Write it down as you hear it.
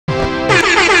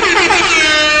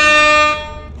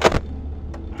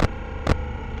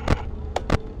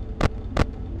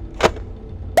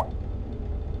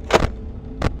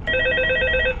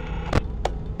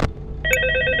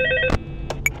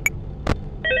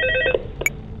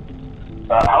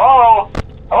Hello?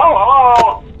 Hello,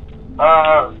 hello?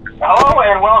 Hello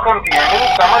and welcome to your new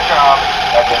summer job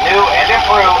at the new and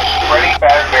improved Freddy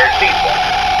Fazbear's Pizza.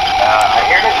 I'm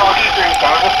here to talk you through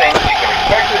some of the things you can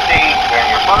expect to see during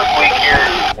your first week here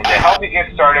and to help you get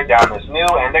started down this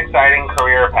new and exciting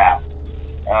career path.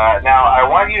 Now, I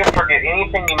want you to forget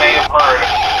anything you may have heard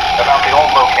about the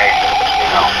old location.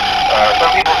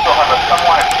 Some people still have a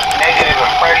somewhat negative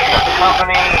impression of the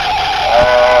company.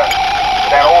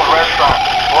 That old restaurant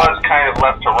was kind of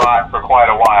left to rot for quite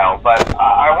a while, but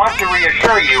I want to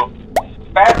reassure you,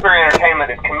 Fazbear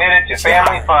Entertainment is committed to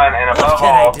family fun and above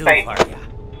all, safety.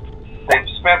 They've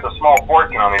spent a small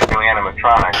fortune on these new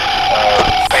animatronics.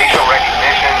 Facial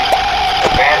recognition,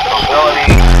 advanced mobility,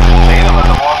 they even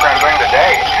let them walk around during the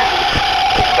day.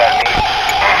 Isn't that neat?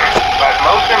 But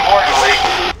most importantly,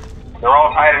 they're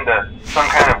all tied into some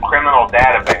kind of criminal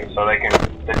database so they can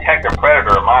detect a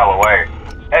predator a mile away.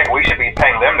 Heck, we should be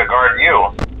paying them to guard you.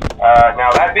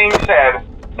 Now that being said,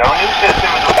 no new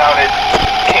system is without its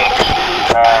kinks.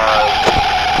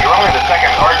 You're only the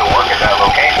second guard to work at that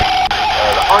location.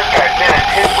 The first guy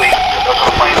finished his week with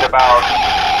complaints about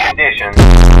conditions.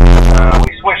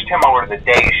 We switched him over to the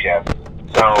day shift.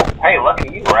 So, hey,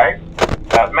 lucky you, right?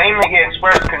 Mainly he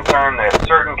expressed concern that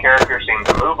certain characters seem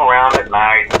to move around at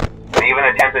night and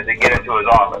even attempted to get into his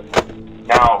office.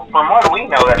 Now, from what we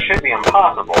know, that should be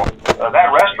impossible.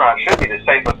 That restaurant should be the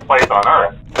safest place on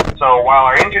Earth. So while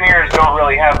our engineers don't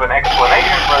really have an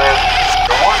explanation for this,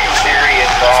 the working theory is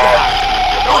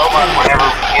that the robots were never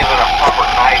given a proper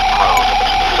night mode.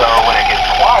 So when it gets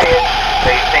quiet,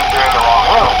 they think they're in the wrong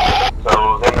room. So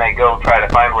then they go try to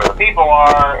find where the people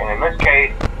are, and in this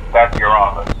case, that's your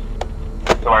office.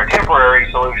 So our temporary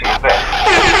solution is this.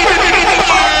 There's a meeting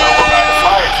box over by the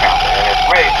fire counter, and it's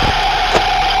rigged.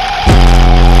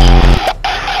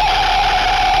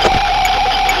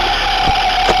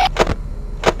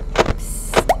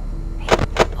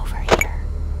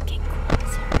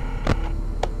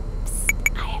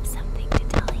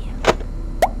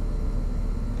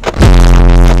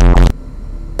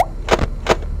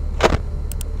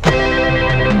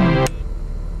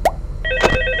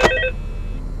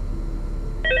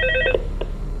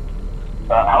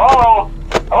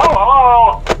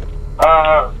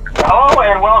 Hello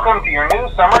and welcome to your new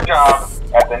summer job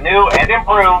at the new and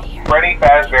improved Freddy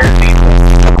Fazbear's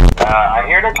Pizza. I'm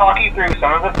here to talk you through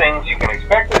some of the things you can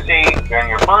expect to see during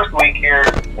your first week here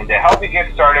and to help you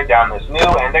get started down this new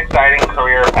and exciting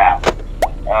career path.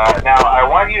 Now, I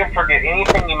want you to forget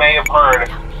anything you may have heard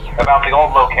about the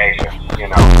old location.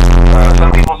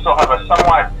 Some people still have a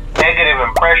somewhat negative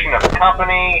impression of the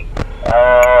company.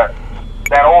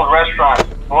 That old restaurant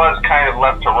was kind of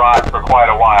left to rot for quite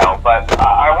a while, but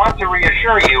I want to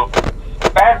reassure you,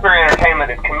 Fazbear Entertainment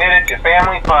is committed to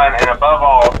family fun and above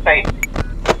all, safety.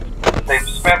 They've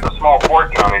spent a small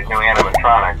fortune on these new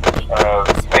animatronics.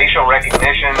 Facial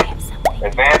recognition,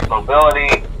 advanced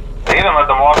mobility, they even let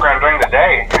them walk around during the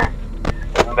day.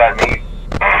 Isn't that neat?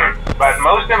 But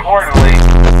most importantly,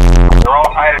 they're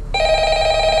all tied in.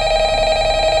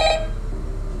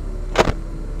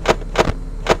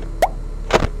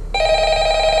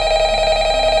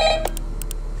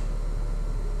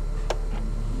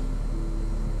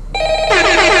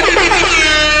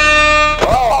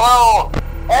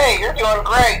 You're doing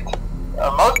great.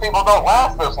 Most people don't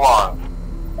last this long.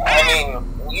 I mean,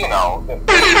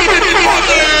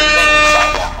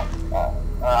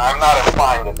 I'm not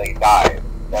implying that they died.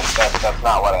 That's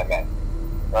not what I meant.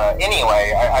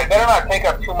 Anyway, I better not take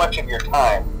up too much of your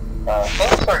time.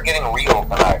 Things start getting real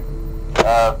tonight.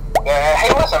 Hey,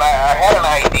 listen, I had an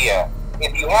idea.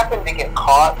 If you happen to get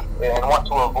caught and want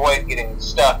to avoid getting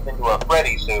stuffed into a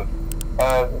Freddy suit,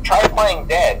 try playing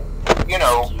dead.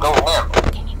 Go limp.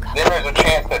 Then there's a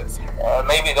chance that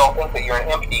maybe they'll think that you're an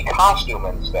empty costume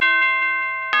instead.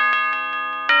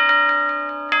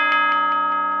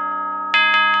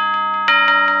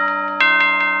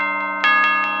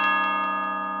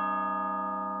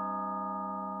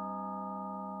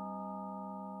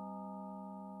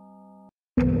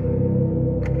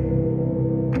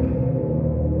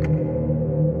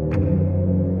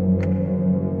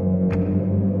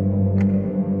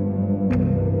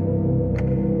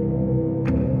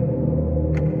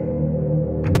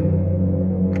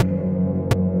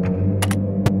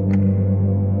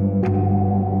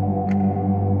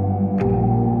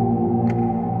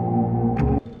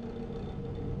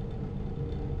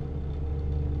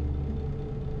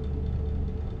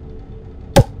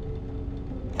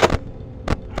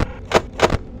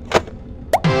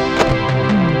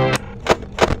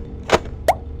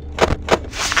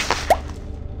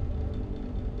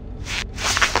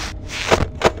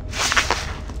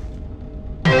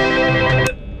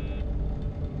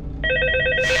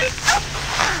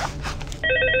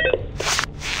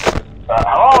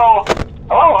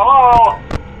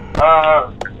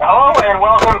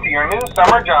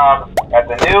 job at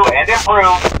the new and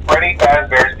improved Freddy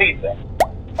Fazbear's Pizza.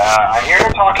 I'm here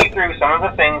to talk you through some of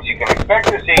the things you can expect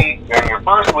to see during your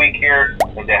first week here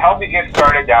and to help you get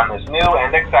started down this new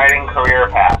and exciting career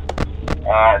path.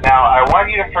 Now, I want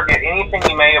you to forget anything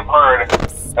you may have heard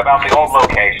about the old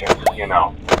location, you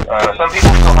know. Some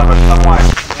people still have a somewhat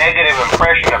negative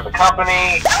impression of the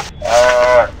company.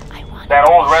 That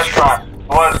old restaurant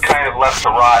was kind of left to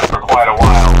rot for quite a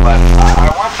while, but I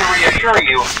want to reassure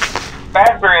you,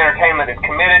 Fazbear Entertainment is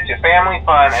committed to family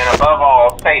fun and above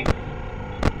all, safety.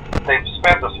 They've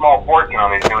spent a small fortune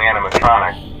on these new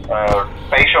animatronics.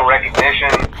 Facial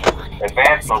recognition,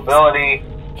 advanced mobility,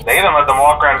 they even let them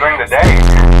walk around during the day.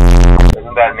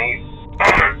 Isn't that neat?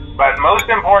 But most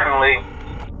importantly,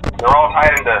 they're all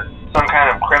tied into some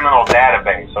kind of criminal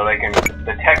database so they can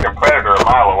detect a predator a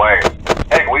mile away.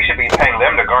 Heck, we should be paying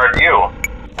them to guard you.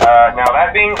 Now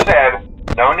that being said,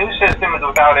 no new system is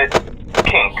without its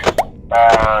kinks.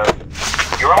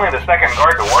 You're only the second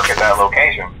guard to work at that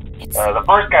location. The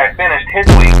first guy finished his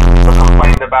week but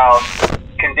complained about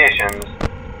conditions.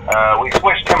 We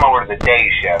switched him over to the day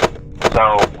shift.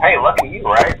 So, hey, lucky you,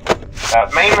 right?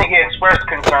 Mainly he expressed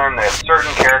concern that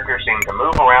certain characters seemed to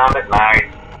move around at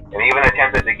night and even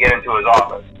attempted to get into his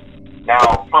office.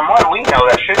 Now, from what we know,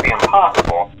 that should be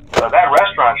impossible. That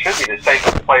restaurant should be the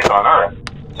safest place on Earth.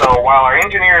 So while our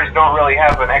engineers don't really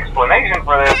have an explanation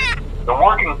for this, the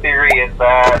working theory is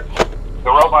that the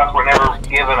robots were never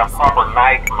given a proper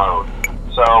night mode.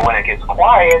 So when it gets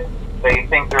quiet, they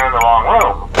think they're in the wrong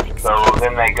room. So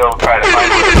then they go try to find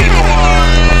where the people are.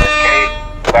 In this case,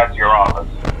 that's your office.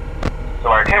 So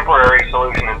our temporary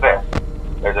solution is this.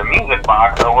 There's a music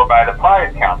box over by the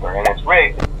prize counter, and it's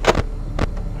rigged.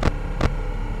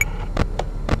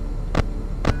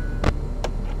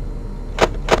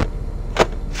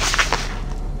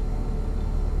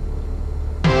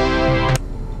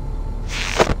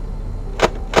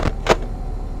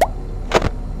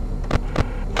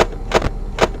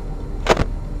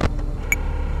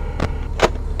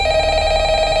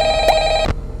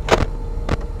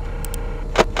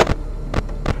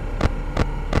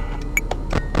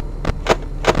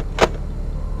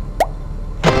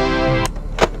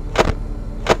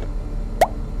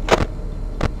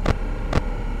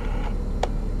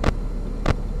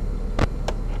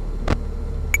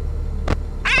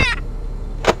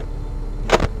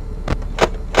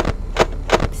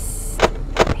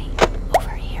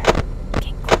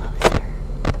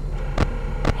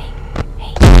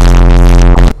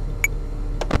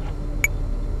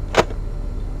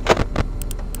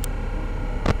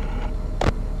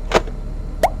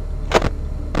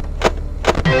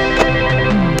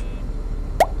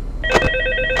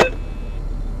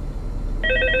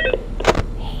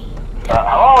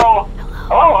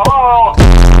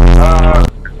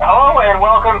 Hello and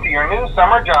welcome to your new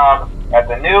summer job at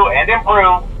the new and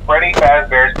improved Freddy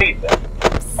Fazbear's Pizza.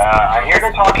 I'm here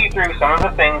to talk you through some of the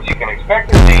things you can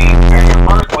expect to see during your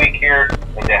first week here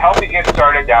and to help you get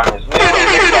started down this new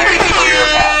and exciting career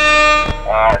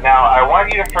path. Now, I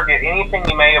want you to forget anything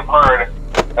you may have heard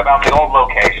about the old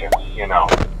location, you know.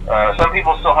 Some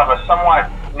people still have a somewhat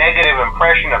negative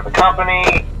impression of the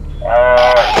company.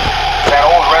 That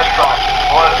old restaurant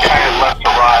was kind of left to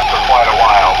rot for quite a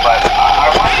while, but I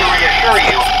want to reassure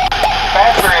you,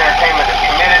 Fazbear Entertainment is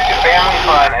committed to family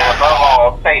fun and above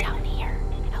all, safety.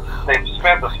 They've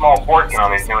spent a small fortune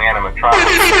on these new animatronics.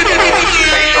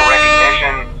 Facial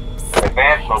recognition,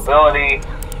 advanced mobility,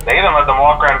 they even let them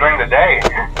walk around during the day.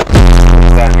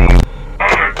 That neat.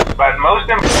 But most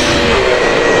important...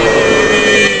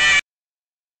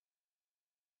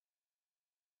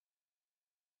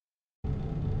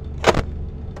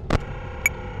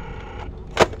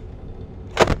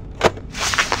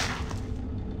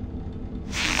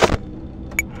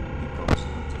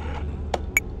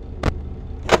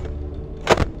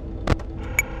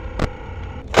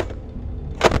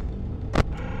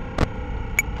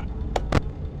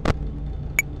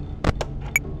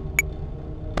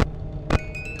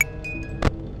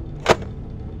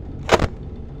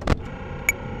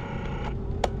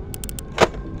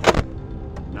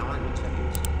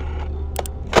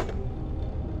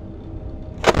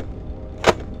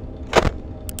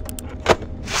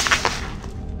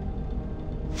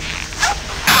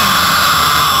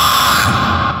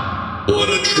 What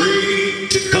a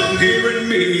treat to come here and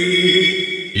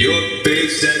meet your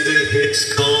face as it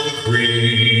hits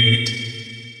concrete.